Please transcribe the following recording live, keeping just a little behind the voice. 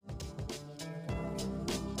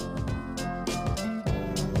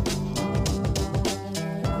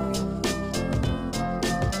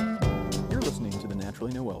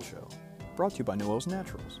Noel Show, brought to you by Noel's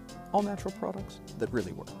Naturals, all natural products that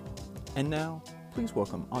really work. And now, please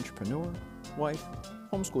welcome entrepreneur, wife,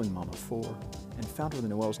 homeschooling mom of 4, and founder of the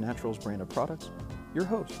Noel's Naturals brand of products, your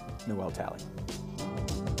host, Noel Talley.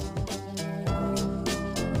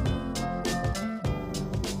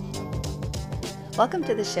 Welcome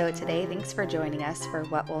to the show today. Thanks for joining us for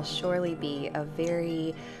what will surely be a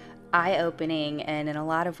very eye-opening and in a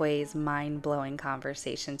lot of ways mind-blowing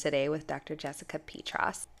conversation today with Dr. Jessica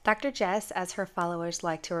Peatross. Dr. Jess, as her followers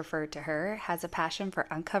like to refer to her, has a passion for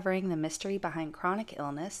uncovering the mystery behind chronic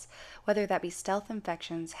illness, whether that be stealth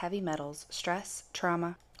infections, heavy metals, stress,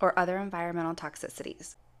 trauma, or other environmental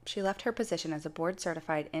toxicities. She left her position as a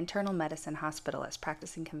board-certified internal medicine hospitalist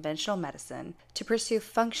practicing conventional medicine to pursue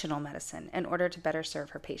functional medicine in order to better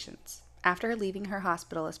serve her patients. After leaving her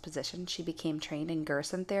hospitalist position, she became trained in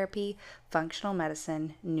Gerson therapy, functional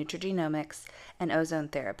medicine, nutrigenomics, and ozone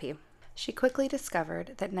therapy. She quickly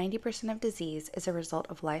discovered that 90% of disease is a result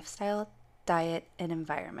of lifestyle, diet, and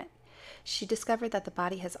environment. She discovered that the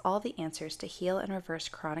body has all the answers to heal and reverse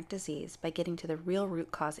chronic disease by getting to the real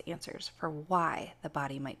root cause answers for why the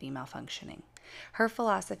body might be malfunctioning. Her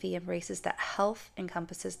philosophy embraces that health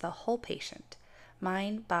encompasses the whole patient,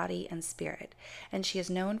 mind, body, and spirit, and she is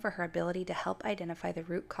known for her ability to help identify the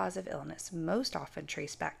root cause of illness, most often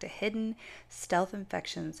traced back to hidden stealth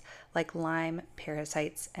infections like Lyme,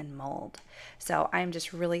 parasites, and mold. So I'm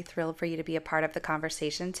just really thrilled for you to be a part of the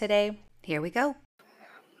conversation today. Here we go.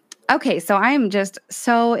 Okay, so I am just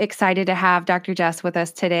so excited to have Dr. Jess with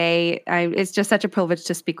us today. It's just such a privilege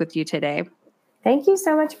to speak with you today. Thank you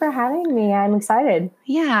so much for having me. I'm excited.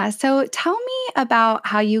 Yeah. So tell me about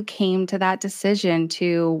how you came to that decision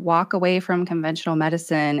to walk away from conventional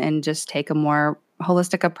medicine and just take a more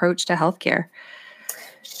holistic approach to healthcare.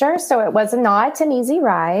 Sure. So it was not an easy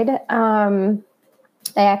ride. I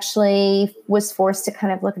actually was forced to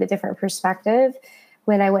kind of look at a different perspective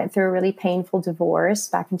when I went through a really painful divorce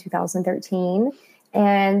back in 2013.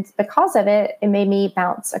 And because of it, it made me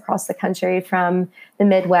bounce across the country from the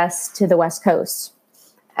Midwest to the West Coast.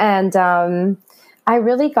 And I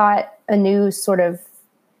really got a new sort of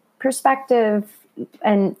perspective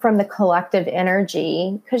and from the collective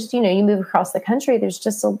energy, because, you move across the country, there's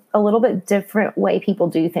just a little bit different way people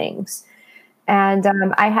do things. And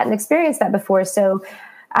I hadn't experienced that before. So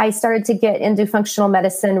I started to get into functional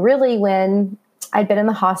medicine really when I'd been in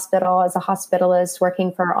the hospital as a hospitalist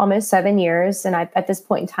working for almost 7 years. And I, at this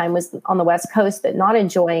point in time, was on the West Coast, but not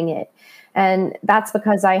enjoying it. And that's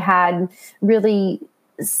because I had really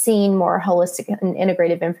seen more holistic and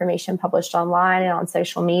integrative information published online and on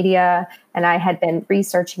social media. And I had been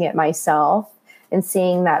researching it myself and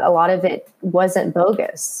seeing that a lot of it wasn't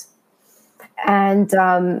bogus.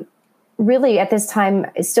 And really, at this time,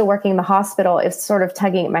 still working in the hospital, it's sort of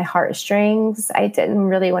tugging at my heartstrings. I didn't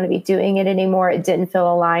really want to be doing it anymore. It didn't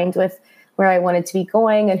feel aligned with where I wanted to be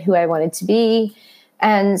going and who I wanted to be.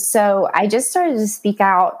 And so I just started to speak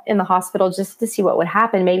out in the hospital just to see what would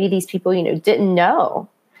happen. Maybe these people, didn't know.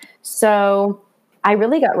 So I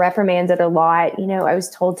really got reprimanded a lot. I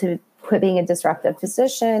was told to quit being a disruptive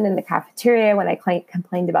physician in the cafeteria when I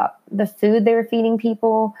complained about the food they were feeding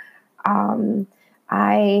people.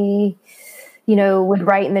 I would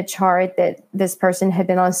write in the chart that this person had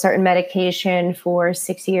been on a certain medication for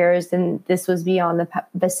 6 years, and this was beyond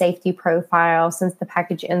the safety profile since the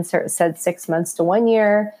package insert said 6 months to 1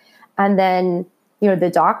 year. And then, the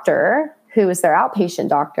doctor, who was their outpatient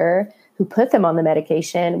doctor, who put them on the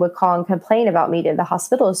medication, would call and complain about me to the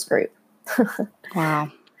hospitalist group. Wow.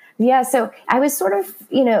 Yeah. So I was sort of,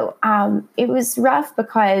 it was rough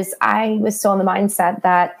because I was still in the mindset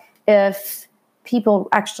that if people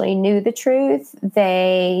actually knew the truth,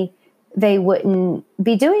 they wouldn't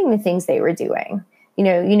be doing the things they were doing.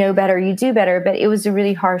 You know better, you do better. But it was a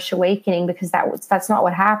really harsh awakening because that's not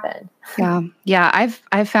what happened. Yeah.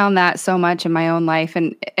 I've found that so much in my own life,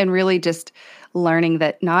 and really just learning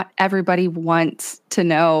that not everybody wants to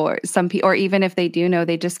know, or some people, or even if they do know,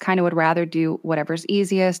 they just kind of would rather do whatever's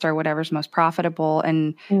easiest or whatever's most profitable,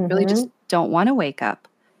 and really just don't want to wake up.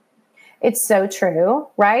 It's so true,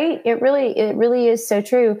 right? It really is so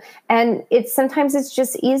true. And sometimes it's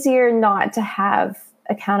just easier not to have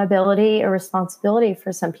accountability or responsibility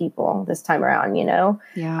for some people this time around,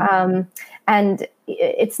 Yeah. And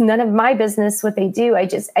it's none of my business what they do. I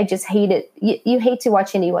just hate it. You hate to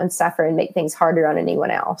watch anyone suffer and make things harder on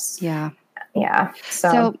anyone else. Yeah. Yeah.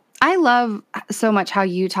 So I love so much how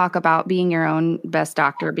you talk about being your own best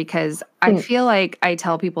doctor, because I feel like I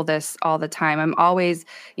tell people this all the time. I'm always,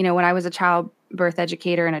 when I was a child birth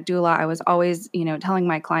educator and a doula, I was always, telling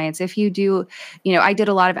my clients, if you do, I did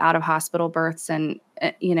a lot of out of hospital births, and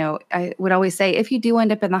I would always say, if you do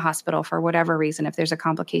end up in the hospital for whatever reason, if there's a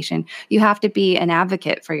complication, you have to be an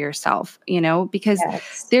advocate for yourself, because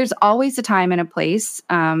Yes. there's always a time and a place.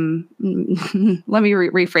 Let me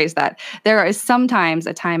rephrase that. There is sometimes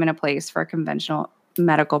a time and a place for conventional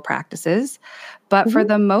medical practices, but for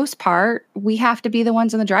the most part, we have to be the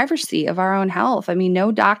ones in the driver's seat of our own health. I mean,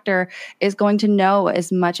 no doctor is going to know as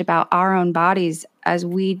much about our own bodies as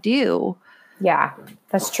we do. Yeah,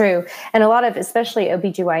 that's true. And a lot of, especially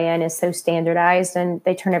OBGYN, is so standardized, and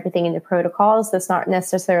they turn everything into protocols that's not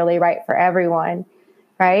necessarily right for everyone,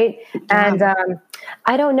 right? Yeah. And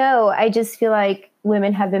I don't know. I just feel like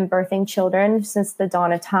women have been birthing children since the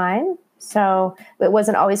dawn of time. So it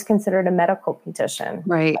wasn't always considered a medical condition.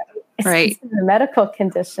 Right. It's right. a medical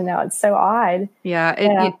condition now. It's so odd. Yeah.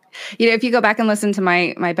 If you go back and listen to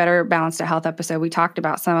my Better Balanced Health episode, we talked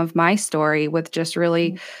about some of my story with just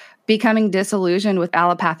really becoming disillusioned with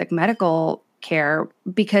allopathic medical care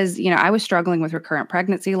because, I was struggling with recurrent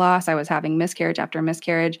pregnancy loss. I was having miscarriage after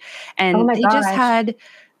miscarriage, and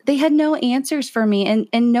they had no answers for me.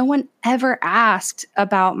 And no one ever asked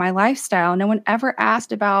about my lifestyle. No one ever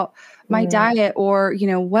asked about my diet or,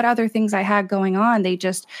 what other things I had going on. They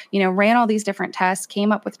just, ran all these different tests,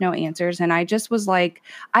 came up with no answers. And I just was like,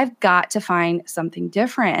 I've got to find something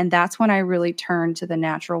different. And that's when I really turned to the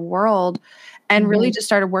natural world and really just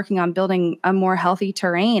started working on building a more healthy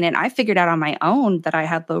terrain. And I figured out on my own that I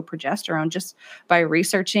had low progesterone just by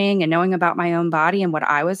researching and knowing about my own body and what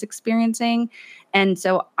I was experiencing. And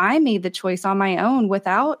so I made the choice on my own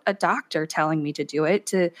without a doctor telling me to do it,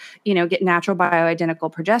 to, get natural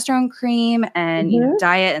bioidentical progesterone cream and,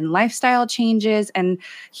 diet and lifestyle changes, and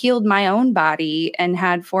healed my own body and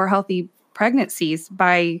had 4 healthy pregnancies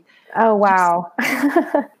by. Oh, wow.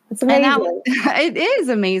 It's amazing. It is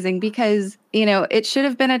amazing because, it should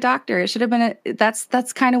have been a doctor. It should have been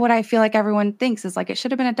that's kind of what I feel like everyone thinks is like, it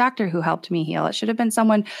should have been a doctor who helped me heal. It should have been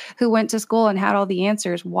someone who went to school and had all the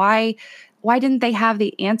answers. Why didn't they have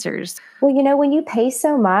the answers? Well, when you pay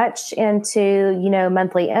so much into,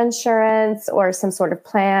 monthly insurance or some sort of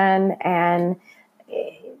plan, and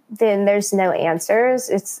then there's no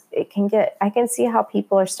answers, I can see how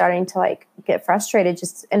people are starting to get frustrated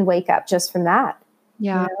and wake up just from that.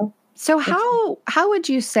 Yeah. So how would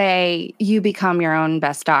you say you become your own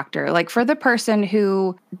best doctor? Like, for the person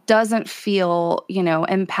who doesn't feel,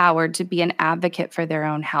 empowered to be an advocate for their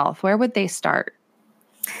own health, where would they start?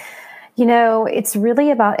 It's really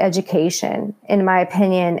about education, in my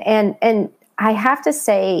opinion. And I have to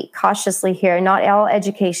say cautiously here, not all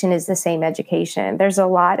education is the same education. There's a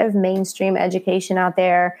lot of mainstream education out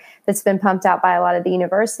there that's been pumped out by a lot of the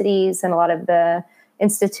universities and a lot of the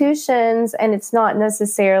institutions, and it's not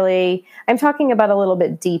necessarily, I'm talking about a little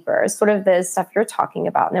bit deeper, sort of the stuff you're talking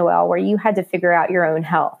about, Noelle, where you had to figure out your own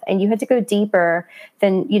health and you had to go deeper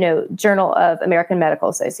than, Journal of American Medical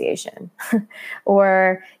Association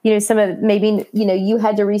or, some of maybe, you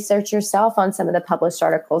had to research yourself on some of the published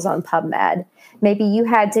articles on PubMed. Maybe you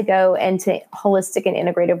had to go into holistic and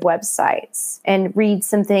integrative websites and read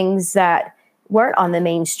some things that weren't on the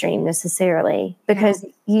mainstream necessarily because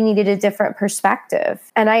you needed a different perspective.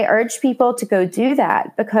 And I urge people to go do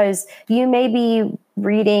that because you may be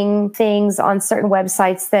reading things on certain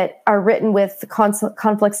websites that are written with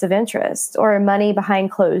conflicts of interest or money behind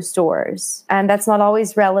closed doors. And that's not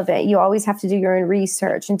always relevant. You always have to do your own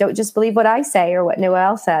research and don't just believe what I say or what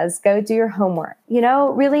Noelle says. Go do your homework.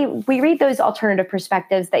 Really, we read those alternative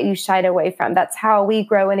perspectives that you shied away from. That's how we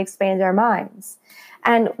grow and expand our minds.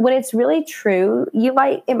 And when it's really true, it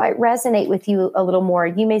might resonate with you a little more.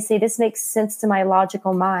 You may say, this makes sense to my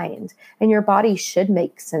logical mind, and your body should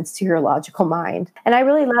make sense to your logical mind. And I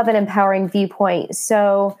really love an empowering viewpoint.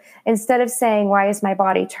 So instead of saying, why is my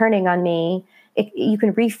body turning on me? You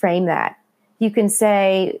can reframe that. You can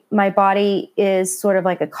say, my body is sort of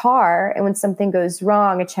like a car, and when something goes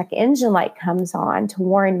wrong, a check engine light comes on to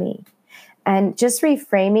warn me. And just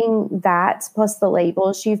reframing that, plus the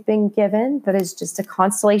labels you've been given, that is just a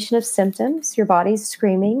constellation of symptoms. Your body's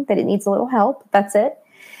screaming that it needs a little help. That's it.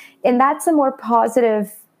 And that's a more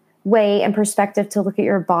positive way and perspective to look at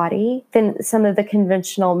your body than some of the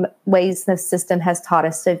conventional ways the system has taught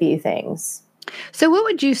us to view things. So what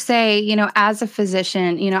would you say, as a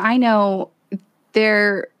physician, I know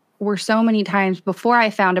there were so many times before I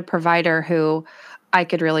found a provider who I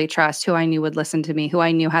could really trust, who I knew would listen to me, who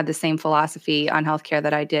I knew had the same philosophy on healthcare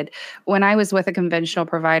that I did. When I was with a conventional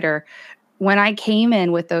provider, when I came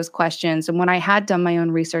in with those questions and when I had done my own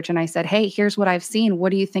research and I said, hey, here's what I've seen. What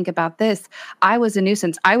do you think about this? I was a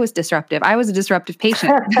nuisance. I was disruptive. I was a disruptive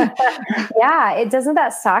patient. Yeah, it doesn't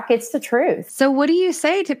that suck? It's the truth. So what do you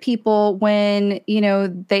say to people when,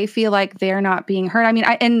 they feel like they're not being heard? I mean,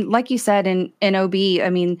 and like you said in OB, I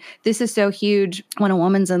mean, this is so huge when a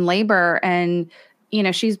woman's in labor and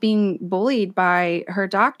she's being bullied by her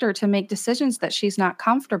doctor to make decisions that she's not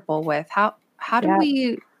comfortable with. How do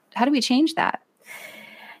we change that?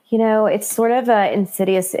 It's sort of an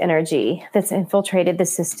insidious energy that's infiltrated the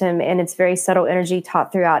system, and it's very subtle energy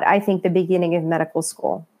taught throughout, I think, the beginning of medical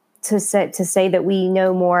school. To say that we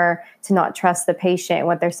know more, to not trust the patient and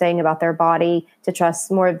what they're saying about their body, to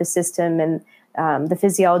trust more of the system and the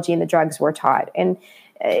physiology and the drugs we're taught. And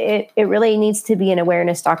it really needs to be an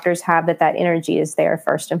awareness doctors have that energy is there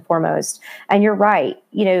first and foremost. And you're right.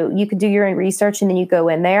 You could do your own research and then you go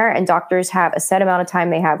in there and doctors have a set amount of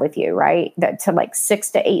time they have with you, right? That to like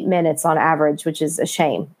 6 to 8 minutes on average, which is a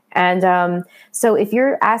shame. And so if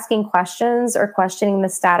you're asking questions or questioning the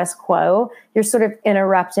status quo, you're sort of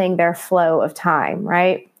interrupting their flow of time,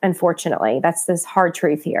 right? Unfortunately, that's this hard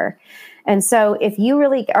truth here. And so if you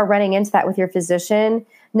really are running into that with your physician,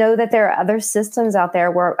 know that there are other systems out there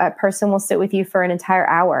where a person will sit with you for an entire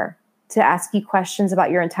hour to ask you questions about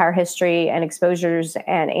your entire history and exposures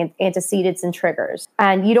and antecedents and triggers.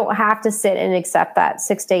 And you don't have to sit and accept that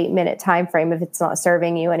 6 to 8 minute time frame if it's not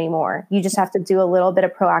serving you anymore. You just have to do a little bit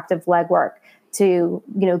of proactive legwork to,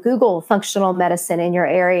 Google functional medicine in your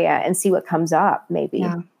area and see what comes up, maybe.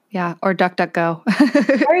 Yeah. Or DuckDuckGo.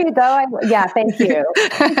 There you go. Yeah. Thank you.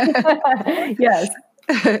 Yes.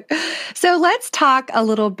 So let's talk a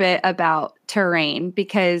little bit about terrain,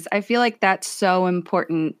 because I feel like that's so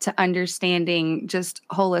important to understanding just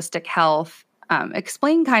holistic health.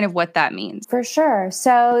 Explain kind of what that means. For sure.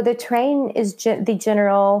 So the terrain is the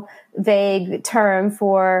general vague term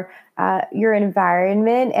for your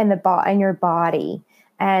environment and and your body,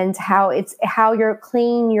 and how your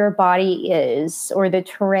clean your body is, or the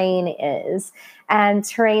terrain is. And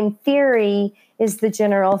terrain theory is the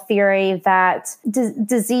general theory that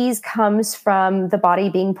disease comes from the body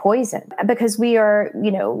being poisoned, because we are,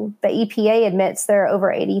 the EPA admits there are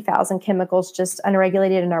over 80,000 chemicals just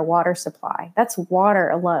unregulated in our water supply. That's water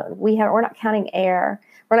alone. We're not counting air.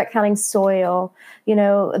 We're not counting soil,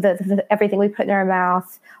 everything we put in our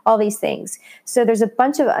mouth, all these things. So there's a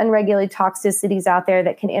bunch of unregulated toxicities out there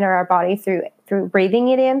that can enter our body through breathing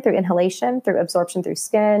it in, through inhalation, through absorption through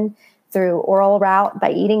skin, through oral route,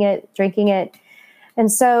 by eating it, drinking it. And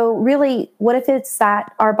so really, what if it's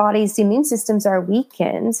that our body's immune systems are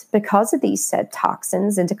weakened because of these said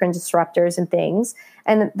toxins, endocrine disruptors and things,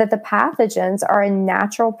 and that the pathogens are a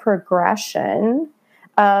natural progression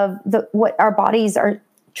of what our bodies are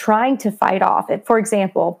trying to fight off. For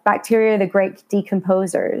example, bacteria are the great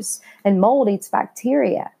decomposers, and mold eats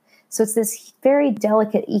bacteria. So it's this very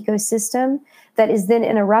delicate ecosystem that is then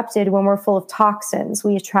interrupted when we're full of toxins.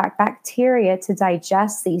 We attract bacteria to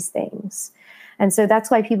digest these things. And so that's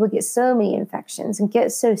why people get so many infections and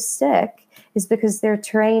get so sick, is because their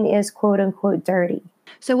terrain is quote unquote dirty.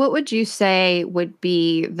 So what would you say would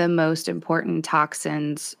be the most important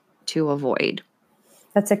toxins to avoid?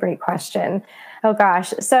 That's a great question. Oh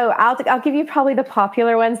gosh. So I'll give you probably the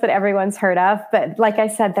popular ones that everyone's heard of. But like I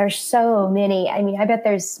said, there's so many. I mean, I bet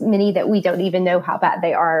there's many that we don't even know how bad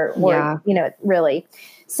they are, or, really.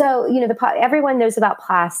 So, everyone knows about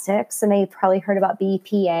plastics, and they've probably heard about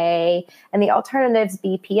BPA, and the alternatives,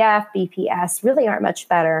 BPF, BPS, really aren't much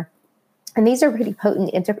better. And these are pretty potent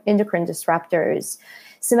endocrine disruptors.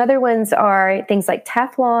 Some other ones are things like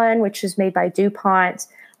Teflon, which is made by DuPont,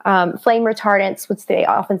 flame retardants, which they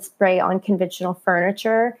often spray on conventional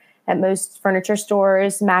furniture at most furniture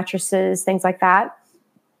stores, mattresses, things like that.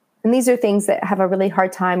 And these are things that have a really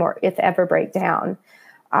hard time, or if ever, break down.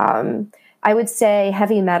 I would say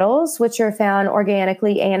heavy metals, which are found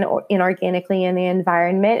organically and inorganically in the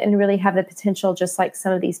environment, and really have the potential, just like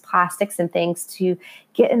some of these plastics and things, to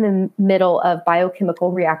get in the middle of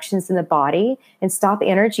biochemical reactions in the body and stop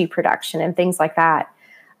energy production and things like that.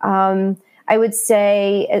 I would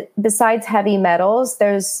say, besides heavy metals,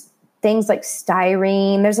 there's things like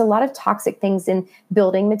styrene. There's a lot of toxic things in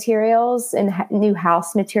building materials and new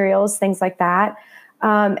house materials, things like that.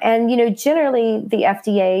 And generally the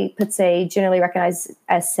FDA puts a generally recognized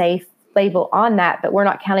as safe label on that, but we're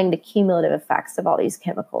not counting the cumulative effects of all these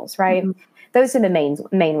chemicals, right? Mm-hmm. Those are the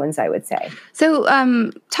main ones, I would say. So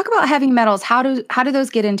talk about heavy metals. How do those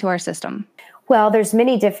get into our system? Well, there's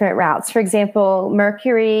many different routes. For example,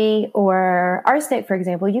 mercury or arsenic, for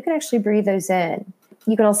example, you can actually breathe those in.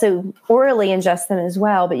 You can also orally ingest them as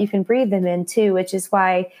well, but you can breathe them in too, which is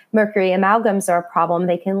why mercury amalgams are a problem.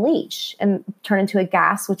 They can leach and turn into a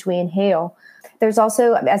gas, which we inhale. There's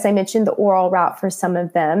also, as I mentioned, the oral route for some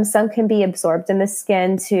of them. Some can be absorbed in the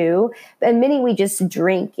skin too, and many we just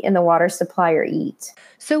drink in the water supply or eat.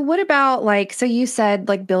 So what about so you said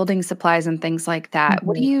like building supplies and things like that.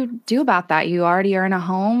 What do you do about that? You already are in a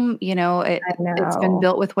home, I it's been know.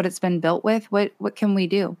 built with what it's been built with. What can we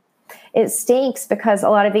do? It stinks because a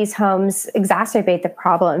lot of these homes exacerbate the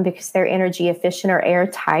problem because they're energy efficient or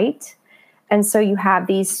airtight. And so you have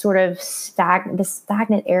these sort of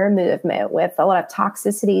stagnant air movement with a lot of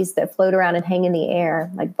toxicities that float around and hang in the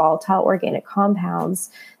air, like volatile organic compounds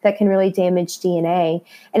that can really damage DNA.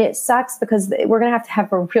 And it sucks because we're going to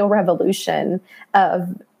have a real revolution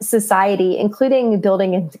of society, including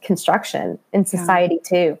building and construction in society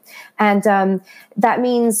too. And that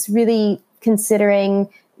means really considering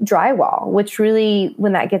drywall, which really,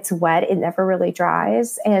 when that gets wet, it never really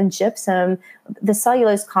dries. And gypsum, the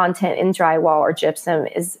cellulose content in drywall or gypsum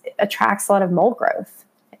attracts a lot of mold growth.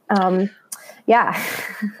 Yeah.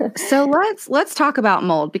 So let's talk about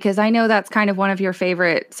mold, because I know that's kind of one of your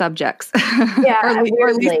favorite subjects. Yeah,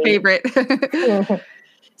 or least favorite.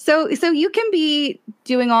 So you can be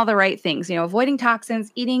doing all the right things, avoiding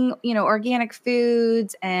toxins, eating, organic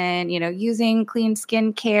foods, and, using clean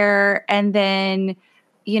skincare. And then,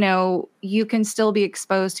 you can still be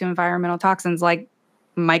exposed to environmental toxins like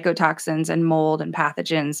mycotoxins and mold and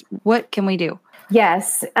pathogens. What can we do?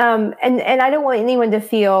 Yes. And I don't want anyone to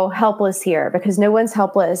feel helpless here, because no one's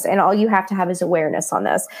helpless, and all you have to have is awareness on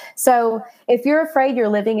this. So if you're afraid you're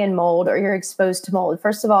living in mold or you're exposed to mold,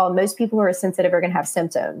 first of all, most people who are sensitive are going to have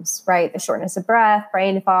symptoms, right? The shortness of breath,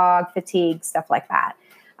 brain fog, fatigue, stuff like that.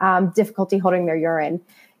 Difficulty holding their urine.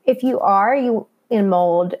 If you are in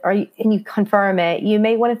mold and you confirm it, you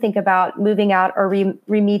may want to think about moving out or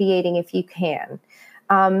remediating if you can.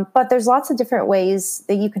 But there's lots of different ways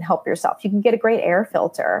that you can help yourself. You can get a great air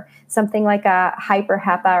filter, something like a Hyper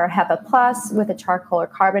HEPA or HEPA Plus with a charcoal or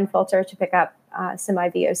carbon filter to pick up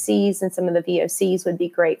semi-VOCs, and some of the VOCs would be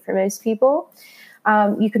great for most people.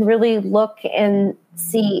 You can really look and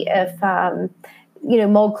see if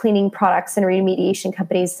mold cleaning products and remediation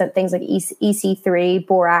companies, things like EC3,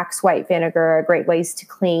 borax, white vinegar are great ways to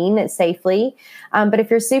clean it safely. But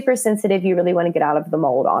if you're super sensitive, you really want to get out of the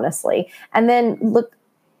mold, honestly. And then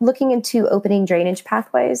looking into opening drainage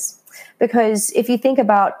pathways, because if you think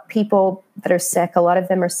about people that are sick, a lot of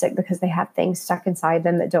them are sick because they have things stuck inside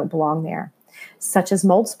them that don't belong there, such as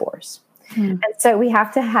mold spores. And so we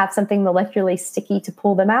have to have something molecularly sticky to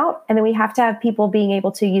pull them out. And then we have to have people being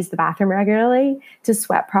able to use the bathroom regularly, to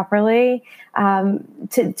sweat properly,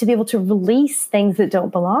 to be able to release things that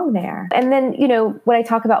don't belong there. And then, when I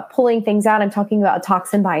talk about pulling things out, I'm talking about a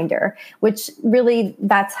toxin binder, which really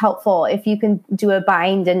that's helpful. If you can do a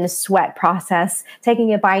bind and a sweat process,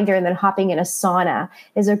 taking a binder and then hopping in a sauna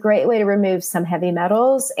is a great way to remove some heavy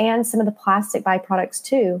metals and some of the plastic byproducts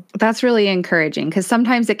too. That's really encouraging, because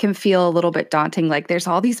sometimes it can feel a little bit daunting. Like there's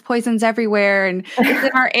all these poisons everywhere, and it's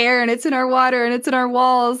in our air and it's in our water and it's in our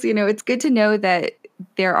walls. It's good to know that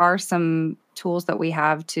there are some tools that we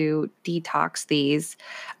have to detox these.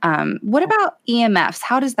 What about EMFs?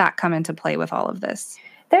 How does that come into play with all of this?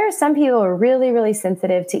 There are some people who are really, really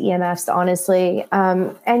sensitive to EMFs, honestly.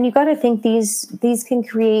 And you got to think these can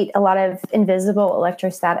create a lot of invisible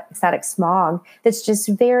electrostatic smog that's just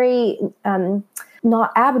very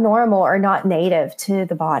not abnormal or not native to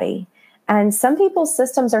the body. And some people's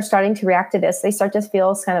systems are starting to react to this. They start to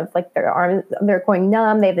feel kind of like their arms, they're going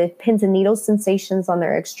numb. They have the pins and needles sensations on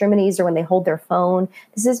their extremities or when they hold their phone.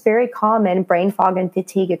 This is very common. Brain fog and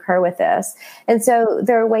fatigue occur with this. And so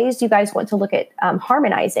there are ways you guys want to look at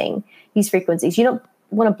harmonizing these frequencies. You don't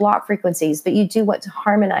want to block frequencies, but you do want to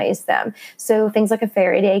harmonize them. So things like a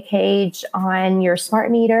Faraday cage on your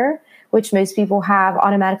smart meter, which most people have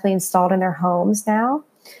automatically installed in their homes now.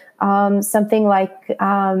 Something like,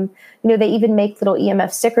 they even make little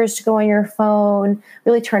EMF stickers to go on your phone,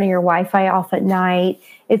 really turning your Wi-Fi off at night.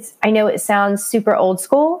 I know it sounds super old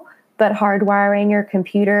school, but hardwiring your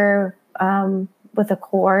computer with a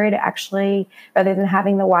cord, actually, rather than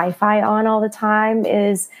having the Wi-Fi on all the time,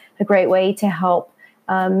 is a great way to help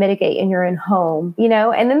mitigate in your own home,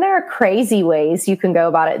 and then there are crazy ways you can go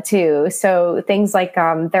about it too. So things like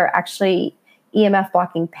there are actually EMF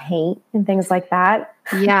blocking paint and things like that.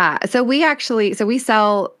 Yeah. So we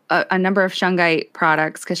sell a number of shungite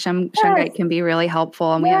products, because shungite can be really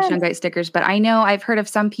helpful, and we have shungite stickers. But I know I've heard of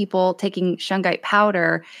some people taking shungite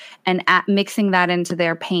powder and mixing that into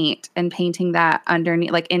their paint and painting that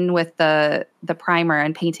underneath, like in with the primer,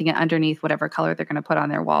 and painting it underneath whatever color they're going to put on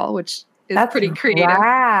their wall, which is pretty creative.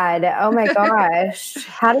 Rad. Oh my gosh.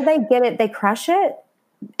 How did they get it? They crush it?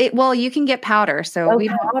 Well, you can get powder, so we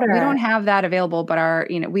powder. don't have that available, but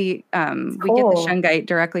we get the shungite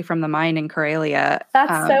directly from the mine in Karelia.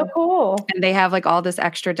 That's so cool. And they have like all this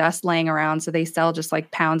extra dust laying around, so they sell just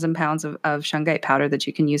like pounds and pounds of shungite powder that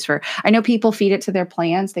you can use for. I know people feed it to their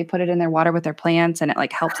plants; they put it in their water with their plants, and it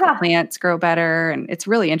like helps the plants grow better, and it's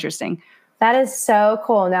really interesting. That is so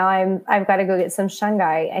cool. Now I've got to go get some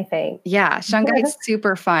shungite, I think. Yeah, shungite's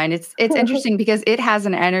super fun. It's interesting because it has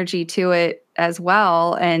an energy to it as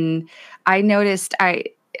well. And I noticed I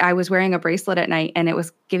was wearing a bracelet at night and it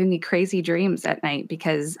was giving me crazy dreams at night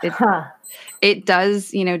because it does,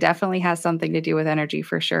 definitely has something to do with energy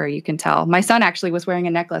for sure. You can tell. My son actually was wearing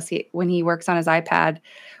a necklace. When he works on his iPad,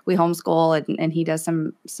 we homeschool and he does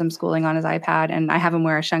some schooling on his iPad, and I have him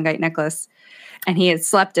wear a shungite necklace. And he had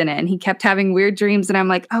slept in it and he kept having weird dreams. And I'm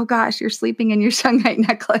like, oh gosh, you're sleeping in your shungite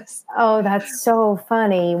necklace. Oh, that's so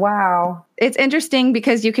funny. Wow. It's interesting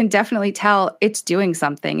because you can definitely tell it's doing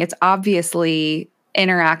something. It's obviously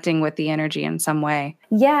interacting with the energy in some way.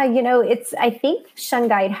 Yeah. I think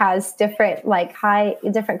shungite has different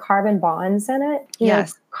carbon bonds in it.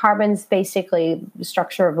 Yes. Carbon's basically the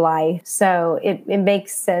structure of life. So it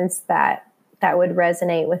makes sense that would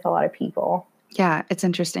resonate with a lot of people. Yeah, it's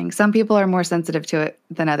interesting. Some people are more sensitive to it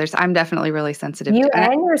than others. I'm definitely really sensitive to it. You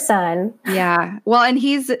and your son. Yeah. Well, and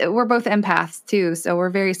we're both empaths too. So we're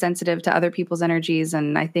very sensitive to other people's energies.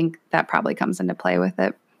 And I think that probably comes into play with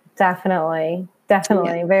it. Definitely.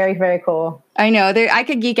 Yeah. Very, very cool. I know I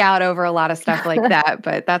could geek out over a lot of stuff like that,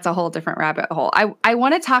 but that's a whole different rabbit hole. I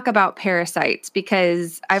want to talk about parasites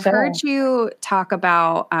because I've heard you talk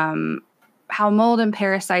about how mold and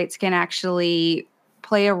parasites can actually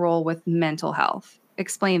play a role with mental health.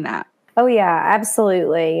 Explain that. Oh, yeah,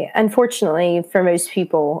 absolutely. Unfortunately, for most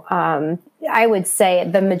people, I would say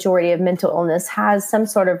the majority of mental illness has some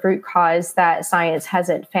sort of root cause that science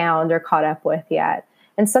hasn't found or caught up with yet.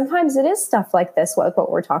 And sometimes it is stuff like this,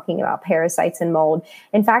 what we're talking about, parasites and mold.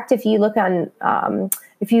 In fact, if you look on,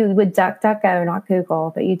 if you would DuckDuckGo, not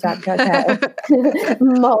Google, but you DuckDuckGo,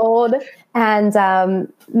 mold and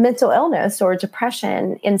mental illness or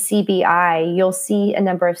depression in CBI, you'll see a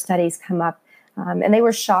number of studies come up. And they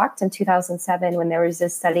were shocked in 2007 when there was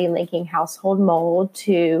this study linking household mold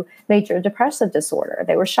to major depressive disorder.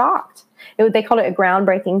 They were shocked. They called it a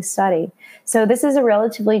groundbreaking study. So this is a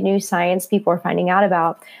relatively new science people are finding out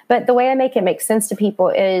about. But the way I make it make sense to people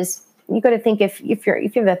is you got to think if you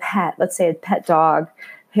have a pet, let's say a pet dog,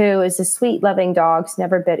 who is a sweet, loving dog, who's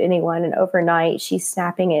never bit anyone, and overnight she's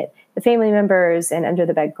snapping at the family members and under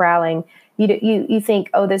the bed growling. You think,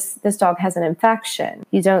 oh, this dog has an infection.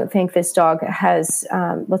 You don't think this dog has,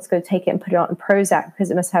 let's go take it and put it on Prozac because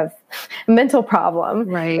it must have a mental problem.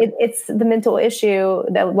 Right. It's the mental issue,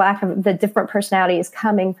 the lack of the different personality is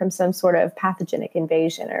coming from some sort of pathogenic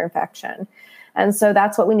invasion or infection. And so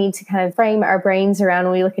that's what we need to kind of frame our brains around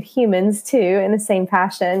when we look at humans too, in the same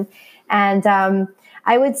fashion. And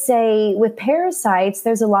I would say with parasites,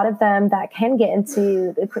 there's a lot of them that can get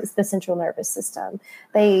into the central nervous system.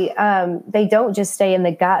 They don't just stay in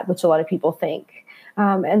the gut, which a lot of people think.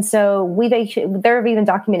 And so there have even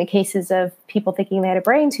documented cases of people thinking they had a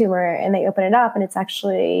brain tumor and they open it up and it's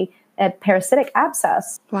actually a parasitic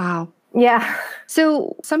abscess. Wow. Yeah.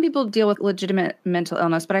 So some people deal with legitimate mental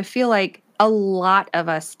illness, but I feel like a lot of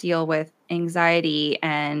us deal with anxiety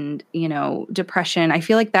and, depression. I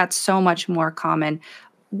feel like that's so much more common.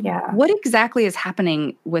 Yeah. What exactly is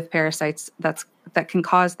happening with parasites that can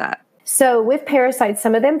cause that? So with parasites,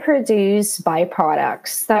 some of them produce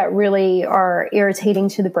byproducts that really are irritating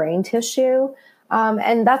to the brain tissue.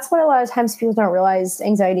 And that's what a lot of times people don't realize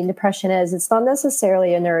anxiety and depression is. It's not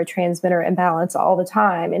necessarily a neurotransmitter imbalance all the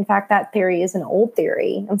time. In fact, that theory is an old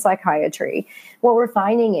theory in psychiatry. What we're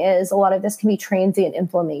finding is a lot of this can be transient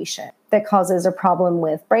inflammation that causes a problem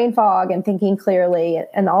with brain fog and thinking clearly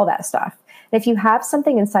and all that stuff. If you have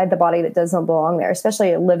something inside the body that doesn't belong there,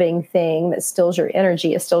 especially a living thing that steals your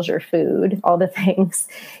energy, it steals your food, all the things,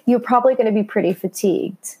 you're probably going to be pretty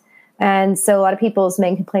fatigued. And so a lot of people's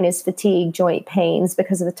main complaint is fatigue, joint pains,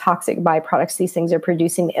 because of the toxic byproducts these things are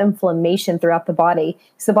producing, the inflammation throughout the body.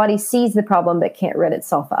 So the body sees the problem but can't rid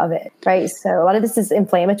itself of it, right? So a lot of this is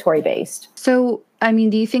inflammatory based. So,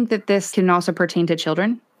 do you think that this can also pertain to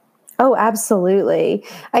children? Oh, absolutely.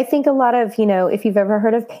 I think a lot of, if you've ever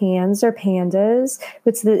heard of PANS or PANDAS,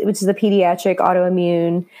 which is the pediatric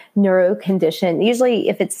autoimmune neuro condition, usually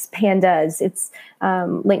if it's PANDAS, it's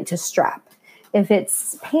linked to strep. If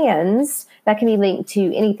it's PANS, that can be linked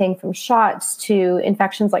to anything from shots to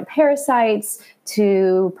infections like parasites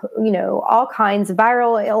to, all kinds of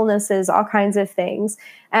viral illnesses, all kinds of things,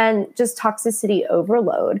 and just toxicity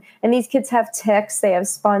overload. And these kids have tics, they have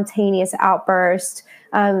spontaneous outbursts,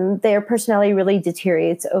 their personality really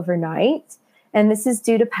deteriorates overnight. And this is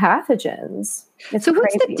due to pathogens. So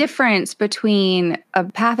what's the difference between a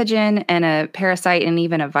pathogen and a parasite and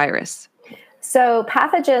even a virus? So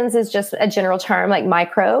pathogens is just a general term, like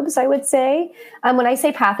microbes, I would say. When I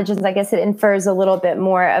say pathogens, I guess it infers a little bit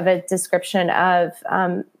more of a description of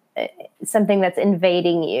something that's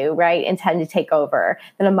invading you, right, and tend to take over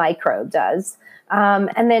than a microbe does.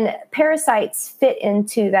 And then parasites fit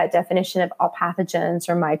into that definition of all pathogens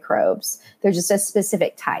or microbes. They're just a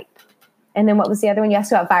specific type. And then what was the other one? You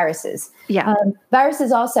asked about viruses. Yeah.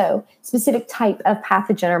 Viruses also specific type of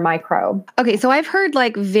pathogen or microbe. Okay. So I've heard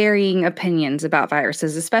like varying opinions about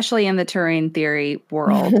viruses, especially in the terrain theory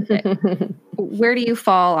world. Where do you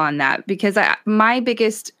fall on that? Because my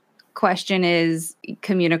biggest question is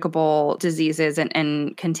communicable diseases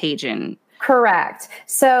and contagion. Correct.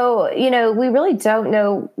 So, we really don't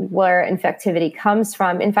know where infectivity comes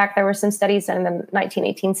from. In fact, there were some studies in the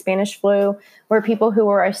 1918 Spanish flu where people who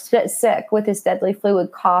were sick with this deadly flu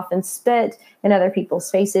would cough and spit in other people's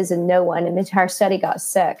faces and no one in the entire study got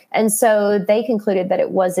sick. And so they concluded that it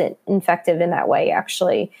wasn't infective in that way,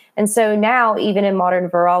 actually. And so now, even in modern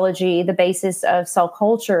virology, the basis of cell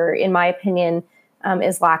culture, in my opinion,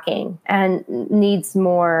 is lacking and needs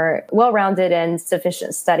more well-rounded and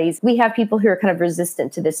sufficient studies. We have people who are kind of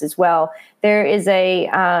resistant to this as well. There is a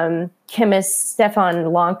chemist,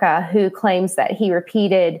 Stefan Lanka, who claims that he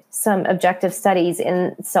repeated some objective studies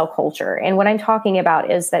in cell culture. And what I'm talking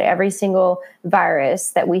about is that every single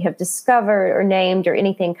virus that we have discovered or named or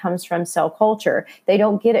anything comes from cell culture. They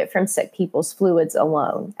don't get it from sick people's fluids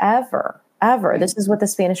alone, ever. This is what the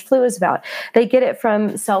Spanish flu is about. They get it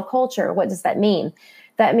from cell culture. What does that mean?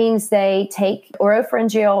 That means they take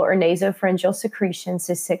oropharyngeal or nasopharyngeal secretions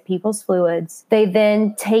to sick people's fluids. They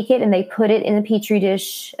then take it and they put it in a petri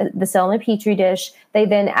dish, the cell in a petri dish. They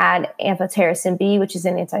then add amphotericin B, which is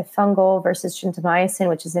an antifungal, versus gentamicin,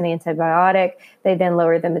 which is an antibiotic. They then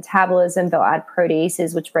lower the metabolism. They'll add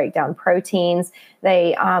proteases, which break down proteins.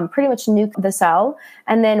 They pretty much nuke the cell.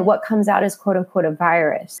 And then what comes out is, quote unquote, a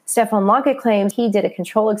virus. Stefan Lanka claims he did a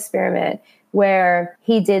control experiment where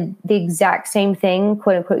he did the exact same thing,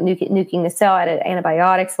 quote unquote, nuking the cell, added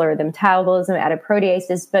antibiotics, lowered the metabolism, added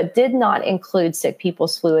proteases, but did not include sick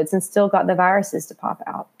people's fluids and still got the viruses to pop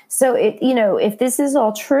out. So, if this is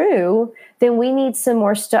all true, then we need some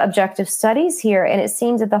more objective studies here. And it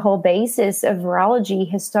seems that the whole basis of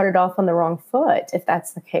virology has started off on the wrong foot, if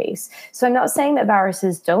that's the case. So I'm not saying that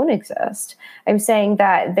viruses don't exist. I'm saying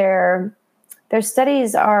that their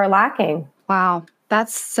studies are lacking. Wow.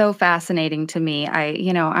 That's so fascinating to me.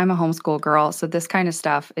 I'm a homeschool girl, so this kind of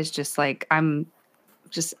stuff is just like, I'm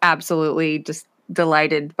just absolutely just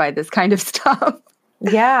delighted by this kind of stuff.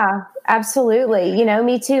 Yeah, absolutely.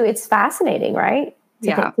 Me too. It's fascinating, right?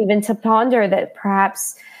 Even to ponder that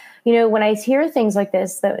perhaps, when I hear things like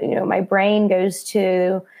this, that, my brain goes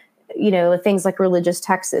to, things like religious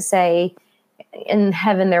texts that say, in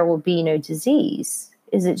heaven there will be no disease.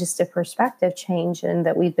 Is it just a perspective change and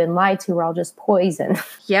that we've been lied to? We're all just poison.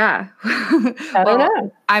 Yeah. I don't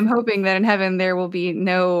know. I'm hoping that in heaven there will be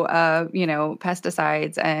no,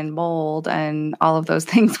 pesticides and mold and all of those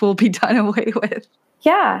things will be done away with.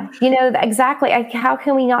 Yeah. Exactly. How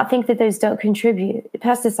can we not think that those don't contribute?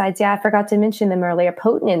 Pesticides. Yeah. I forgot to mention them earlier.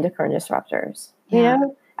 Potent endocrine disruptors.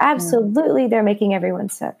 Absolutely. They're making everyone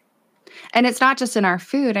sick. And it's not just in our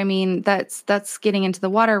food. I mean, that's getting into the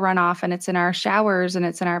water runoff, and it's in our showers, and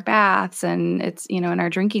it's in our baths, and it's, in our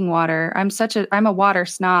drinking water. I'm a water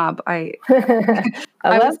snob. I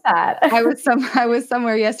love that. I was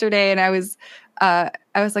somewhere yesterday, and I was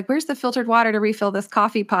like, where's the filtered water to refill this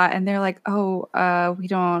coffee pot? And they're like, oh, we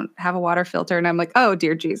don't have a water filter. And I'm like, oh,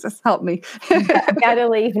 dear Jesus, help me. I gotta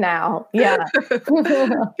leave now. Yeah.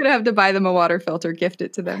 Gonna have to buy them a water filter, gift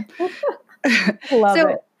it to them. Love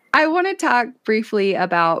it. I want to talk briefly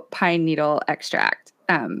about pine needle extract,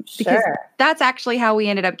 because that's actually how we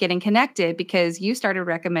ended up getting connected, because you started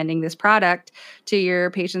recommending this product to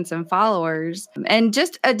your patients and followers. And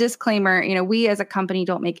just a disclaimer, we as a company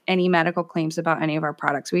don't make any medical claims about any of our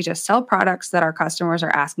products. We just sell products that our customers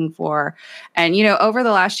are asking for. And, over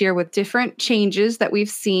the last year, with different changes that we've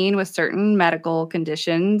seen with certain medical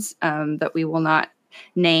conditions that we will not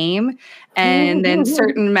name, and then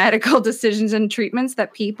certain medical decisions and treatments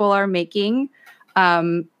that people are making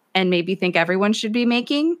and maybe think everyone should be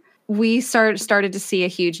making, we started to see a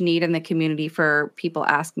huge need in the community for people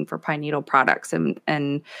asking for pine needle products.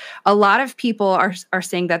 And a lot of people are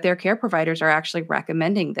saying that their care providers are actually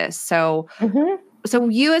recommending this. So, so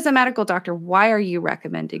you as a medical doctor, why are you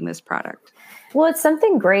recommending this product? Well, it's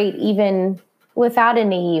something great, even without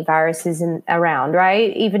any viruses around,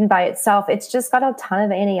 right? Even by itself, it's just got a ton of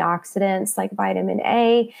antioxidants like vitamin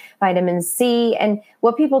A, vitamin C. And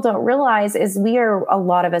what people don't realize is a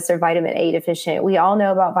lot of us are vitamin A deficient. We all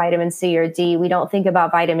know about vitamin C or D. We don't think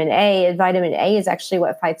about vitamin A, and vitamin A is actually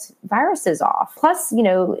what fights viruses off. Plus,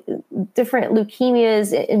 different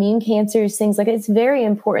leukemias, immune cancers, things like that. It's very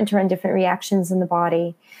important to run different reactions in the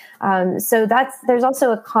body. So there's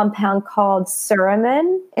also a compound called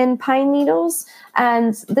suramin in pine needles.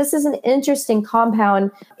 And this is an interesting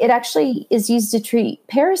compound. It actually is used to treat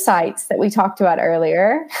parasites that we talked about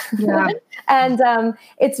earlier. Yeah. And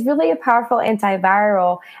it's really a powerful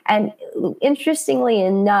antiviral. And interestingly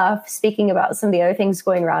enough, speaking about some of the other things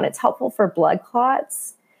going around, it's helpful for blood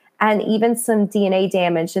clots and even some DNA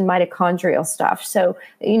damage and mitochondrial stuff. So,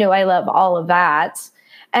 I love all of that.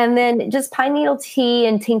 And then just pine needle tea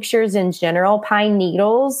and tinctures in general, pine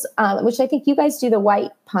needles, which I think you guys do the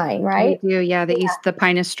white pine, right? We do, yeah. The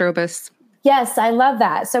Pinus strobus. Yes, I love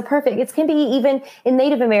that. So perfect. It can be even in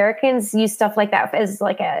Native Americans use stuff like that as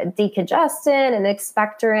like a decongestant and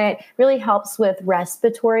expectorant. Really helps with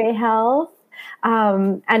respiratory health.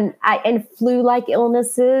 And flu-like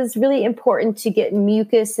illnesses, really important to get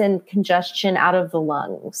mucus and congestion out of the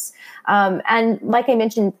lungs. And like I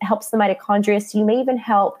mentioned, helps the mitochondria. So it may even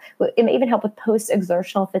help with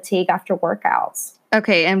post-exertional fatigue after workouts.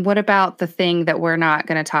 Okay, and what about the thing that we're not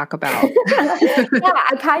going to talk about? Yeah,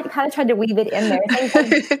 I kind of tried to weave it in there.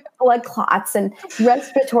 Things like blood clots and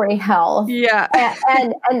respiratory health. Yeah,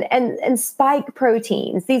 and spike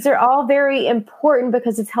proteins. These are all very important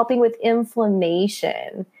because it's helping with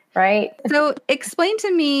inflammation, right? So explain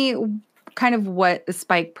to me kind of what the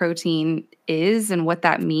spike protein is and what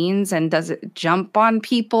that means, and does it jump on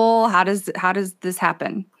people? How does this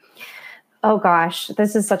happen? Oh gosh,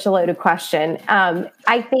 this is such a loaded question.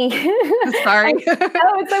 I think. Sorry. No,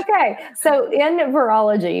 it's okay. So in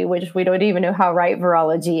virology, which we don't even know how right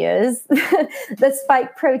virology is, the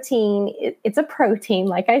spike protein, it's a protein,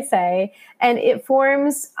 like I say, and it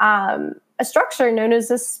forms a structure known as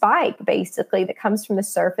a spike, basically, that comes from the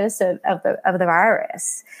surface of the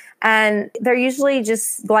virus. And they're usually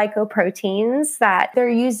just glycoproteins that they're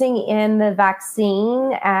using in the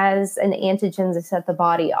vaccine as an antigen to set the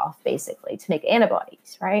body off, basically, to make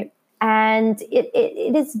antibodies, right? And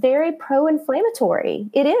it is very pro-inflammatory.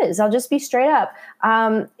 It is. I'll just be straight up.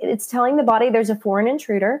 It's telling the body there's a foreign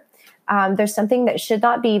intruder. There's something that should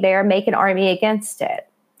not be there. Make an army against it.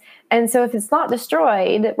 And so if it's not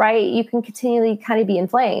destroyed, right, you can continually kind of be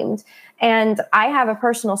inflamed. And I have a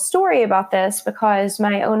personal story about this because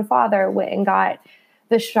my own father went and got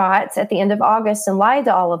the shots at the end of August and lied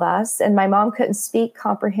to all of us. And my mom couldn't speak,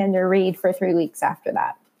 comprehend, or read for 3 weeks after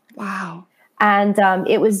that. Wow. And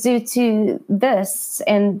it was due to this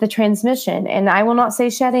and the transmission. And I will not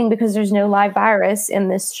say shedding because there's no live virus in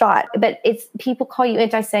this shot. But if people call you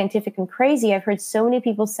anti-scientific and crazy, I've heard so many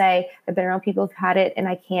people say, I've been around people who've had it and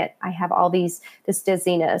I have all this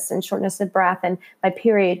dizziness and shortness of breath and my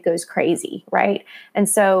period goes crazy, right? And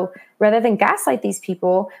so rather than gaslight these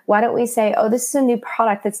people, why don't we say, oh, this is a new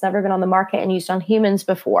product that's never been on the market and used on humans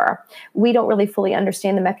before. We don't really fully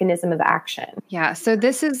understand the mechanism of action. Yeah, so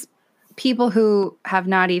this is people who have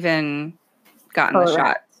not even gotten the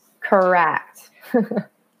shot. Correct.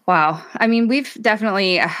 Wow. I mean,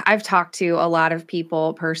 I've talked to a lot of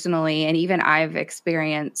people personally, and even I've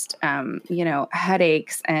experienced,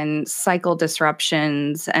 headaches and cycle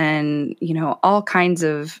disruptions and, all kinds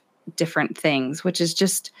of different things, which is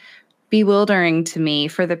just bewildering to me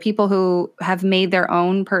for the people who have made their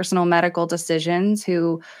own personal medical decisions,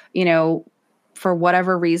 who, for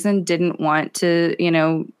whatever reason didn't want to,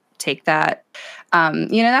 take that.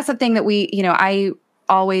 That's the thing that I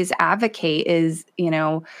always advocate is,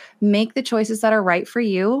 make the choices that are right for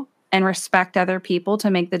you and respect other people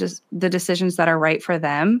to make the decisions that are right for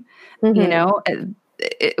them. Mm-hmm.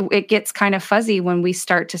 It gets kind of fuzzy when we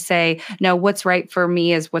start to say, no, what's right for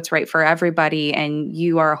me is what's right for everybody. And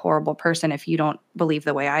you are a horrible person if you don't believe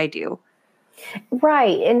the way I do.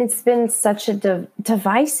 Right. And it's been such a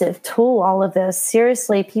divisive tool, all of this.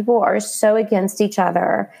 Seriously, people are so against each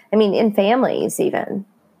other. I mean, in families even.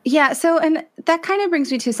 Yeah. So, and that kind of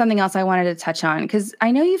brings me to something else I wanted to touch on, because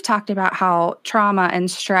I know you've talked about how trauma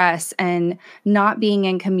and stress and not being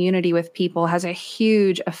in community with people has a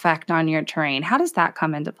huge effect on your terrain. How does that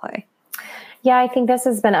come into play? Yeah, I think this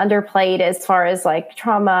has been underplayed as far as like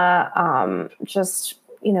trauma, just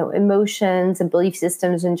emotions and belief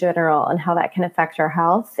systems in general and how that can affect our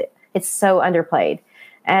health, it's so underplayed.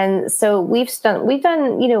 And so we've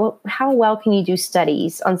done, how well can you do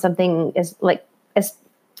studies on something as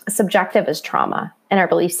subjective as trauma and our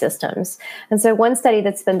belief systems? And so one study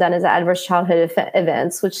that's been done is adverse childhood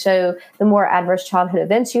events, which show the more adverse childhood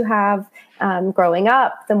events you have growing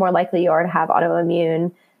up, the more likely you are to have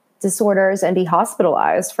autoimmune disorders and be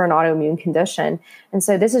hospitalized for an autoimmune condition. And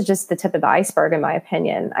so this is just the tip of the iceberg, in my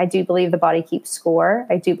opinion. I do believe the body keeps score.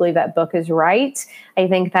 I do believe that book is right. I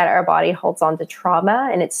think that our body holds on to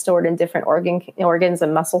trauma, and it's stored in different organs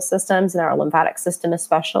and muscle systems, and our lymphatic system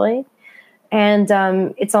especially. And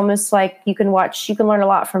it's almost like you can learn a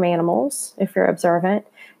lot from animals if you're observant.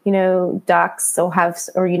 Ducks will have,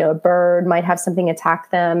 or, a bird might have something attack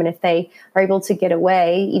them. And if they are able to get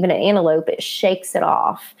away, even an antelope, it shakes it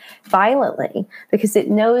off violently because it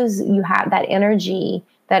knows you have that energy,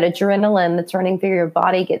 that adrenaline that's running through your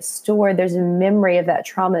body gets stored. There's a memory of that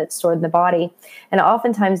trauma that's stored in the body. And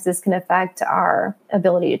oftentimes this can affect our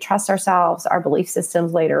ability to trust ourselves, our belief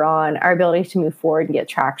systems later on, our ability to move forward and get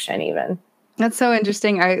traction even. That's so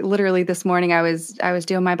interesting. I literally this morning I was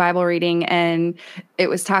doing my Bible reading, and it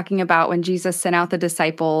was talking about when Jesus sent out the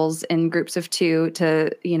disciples in groups of 2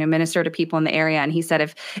 to, minister to people in the area. And he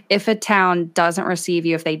said, if a town doesn't receive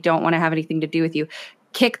you, if they don't want to have anything to do with you,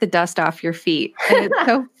 kick the dust off your feet. And it's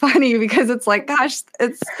so funny because it's like, gosh,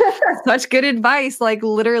 it's such good advice. Like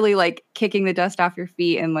literally like kicking the dust off your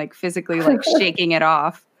feet and like physically like shaking it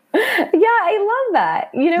off. Yeah, I love that.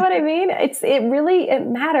 You know what I mean? It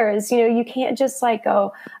matters. You can't just like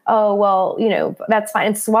go, oh, well, that's fine,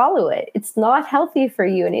 and swallow it. It's not healthy for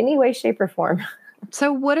you in any way, shape, or form.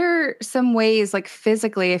 So what are some ways, like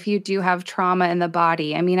physically, if you do have trauma in the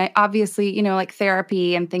body? I mean, I obviously, like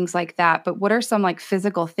therapy and things like that, but what are some like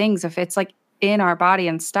physical things if it's like in our body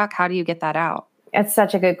and stuck? How do you get that out? It's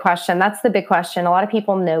such a good question. That's the big question. A lot of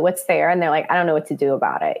people know what's there and they're like, I don't know what to do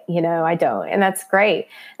about it. I don't. And that's great.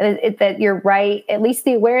 That you're right. At least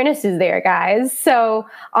the awareness is there, guys. So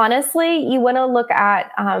honestly, you want to look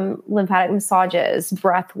at lymphatic massages,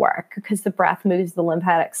 breath work, because the breath moves the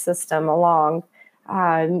lymphatic system along.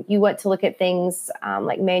 You want to look at things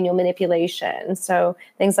like manual manipulation. So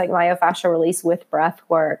things like myofascial release with breath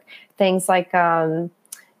work, things like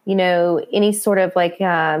any sort of like,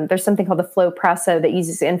 there's something called the flow presso that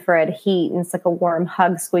uses infrared heat, and it's like a warm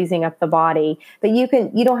hug squeezing up the body. But you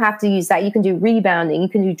don't have to use that. You can do rebounding. You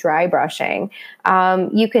can do dry brushing.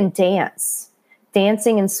 You can dance.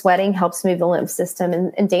 Dancing and sweating helps move the lymph system.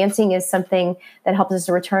 And dancing is something that helps us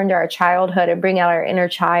to return to our childhood and bring out our inner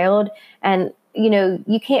child. And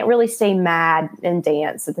you can't really stay mad and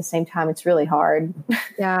dance at the same time. It's really hard.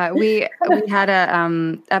 Yeah, we had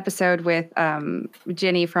a episode with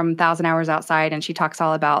Jenny from 1,000 Hours Outside, and she talks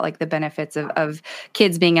all about like the benefits of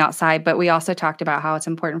kids being outside. But we also talked about how it's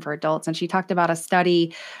important for adults. And she talked about a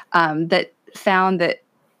study that found that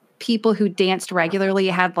people who danced regularly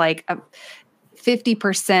had like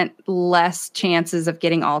 50% less chances of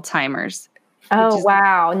getting Alzheimer's. Oh,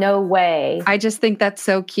 wow. No way. I just think that's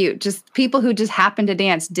so cute. Just people who just happen to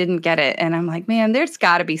dance didn't get it. And I'm like, man, there's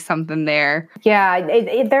got to be something there. Yeah,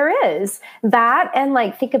 there is that. And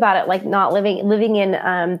like, think about it, like not living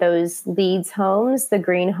in those Leeds homes, the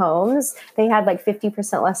green homes, they had like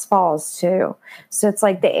 50% less falls too. So it's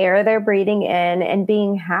like the air they're breathing in and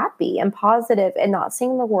being happy and positive and not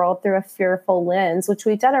seeing the world through a fearful lens, which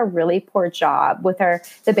we've done a really poor job with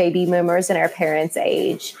the baby boomers and our parents'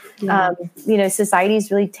 age. Yeah.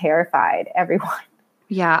 Society's really terrified everyone.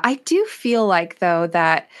 Yeah, I do feel like, though,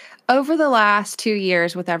 that over the last 2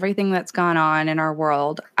 years, with everything that's gone on in our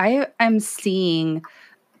world, I am seeing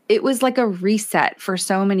it was like a reset for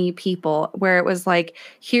so many people where it was like,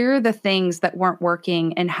 here are the things that weren't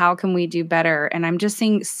working and how can we do better? And I'm just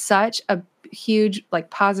seeing such a huge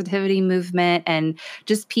like positivity movement and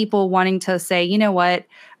just people wanting to say, you know what?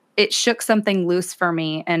 It shook something loose for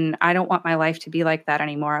me, and I don't want my life to be like that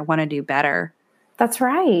anymore. I want to do better. That's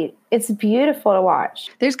right. It's beautiful to watch.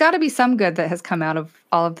 There's got to be some good that has come out of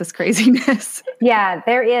all of this craziness. Yeah,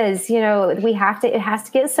 there is. It has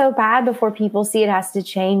to get so bad before people see it has to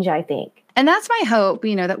change, I think. And that's my hope,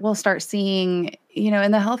 that we'll start seeing,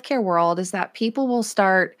 in the healthcare world is that people will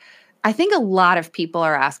start. I think a lot of people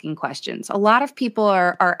are asking questions. A lot of people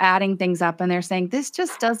are adding things up and they're saying, this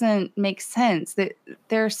just doesn't make sense. That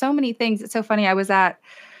there are so many things. It's so funny. I was at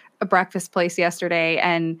a breakfast place yesterday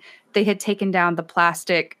and they had taken down the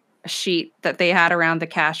plastic sheet that they had around the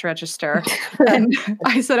cash register. And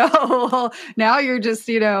I said, oh, well, now you're just,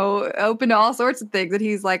 open to all sorts of things. And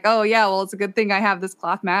he's like, oh yeah, well, it's a good thing I have this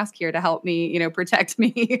cloth mask here to help me, protect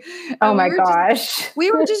me. Oh my gosh.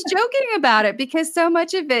 We were just joking about it because so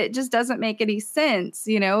much of it just doesn't make any sense,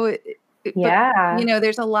 Yeah. But,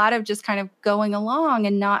 there's a lot of just kind of going along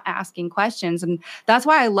and not asking questions. And that's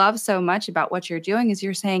why I love so much about what you're doing is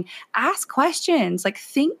you're saying, ask questions, like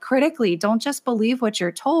think critically. Don't just believe what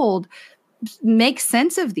you're told. Make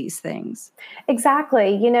sense of these things.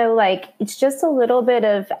 Exactly. It's just a little bit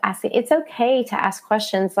of asking. It's okay to ask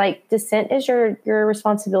questions. Like dissent is your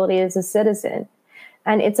responsibility as a citizen.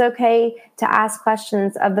 And it's okay to ask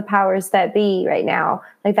questions of the powers that be right now.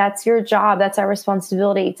 Like that's your job. That's our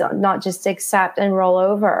responsibility to not just accept and roll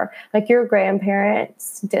over. Like your great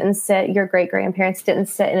grandparents didn't sit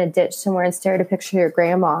in a ditch somewhere and stare at a picture of your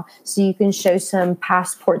grandma so you can show some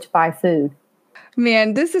passport to buy food.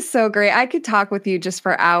 Man, this is so great. I could talk with you just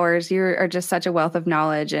for hours. You are just such a wealth of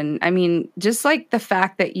knowledge. And I mean, just like the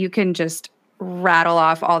fact that you can just rattle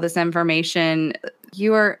off all this information.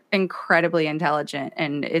 You are incredibly intelligent,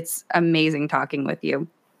 and it's amazing talking with you.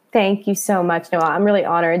 Thank you so much, Noelle. I'm really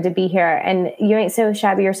honored to be here. And you ain't so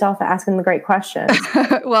shabby yourself asking the great questions.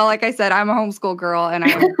 Well, like I said, I'm a homeschool girl and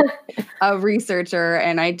I'm a researcher.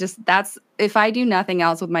 And if I do nothing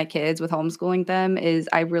else with my kids with homeschooling them is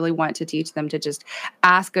I really want to teach them to just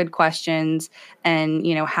ask good questions and,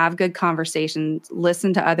 have good conversations,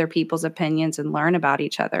 listen to other people's opinions and learn about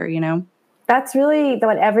each other, That's really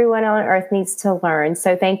what everyone on earth needs to learn.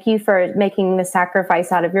 So thank you for making the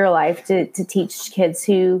sacrifice out of your life to teach kids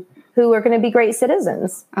who are going to be great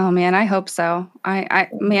citizens. Oh man, I hope so.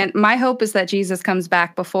 Man, my hope is that Jesus comes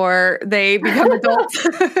back before they become adults.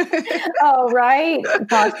 Oh, right.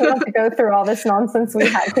 Gosh, we don't have to go through all this nonsense we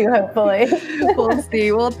had to, hopefully. We'll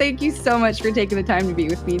see. Well, thank you so much for taking the time to be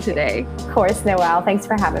with me today. Of course, Noelle. Thanks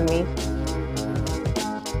for having me.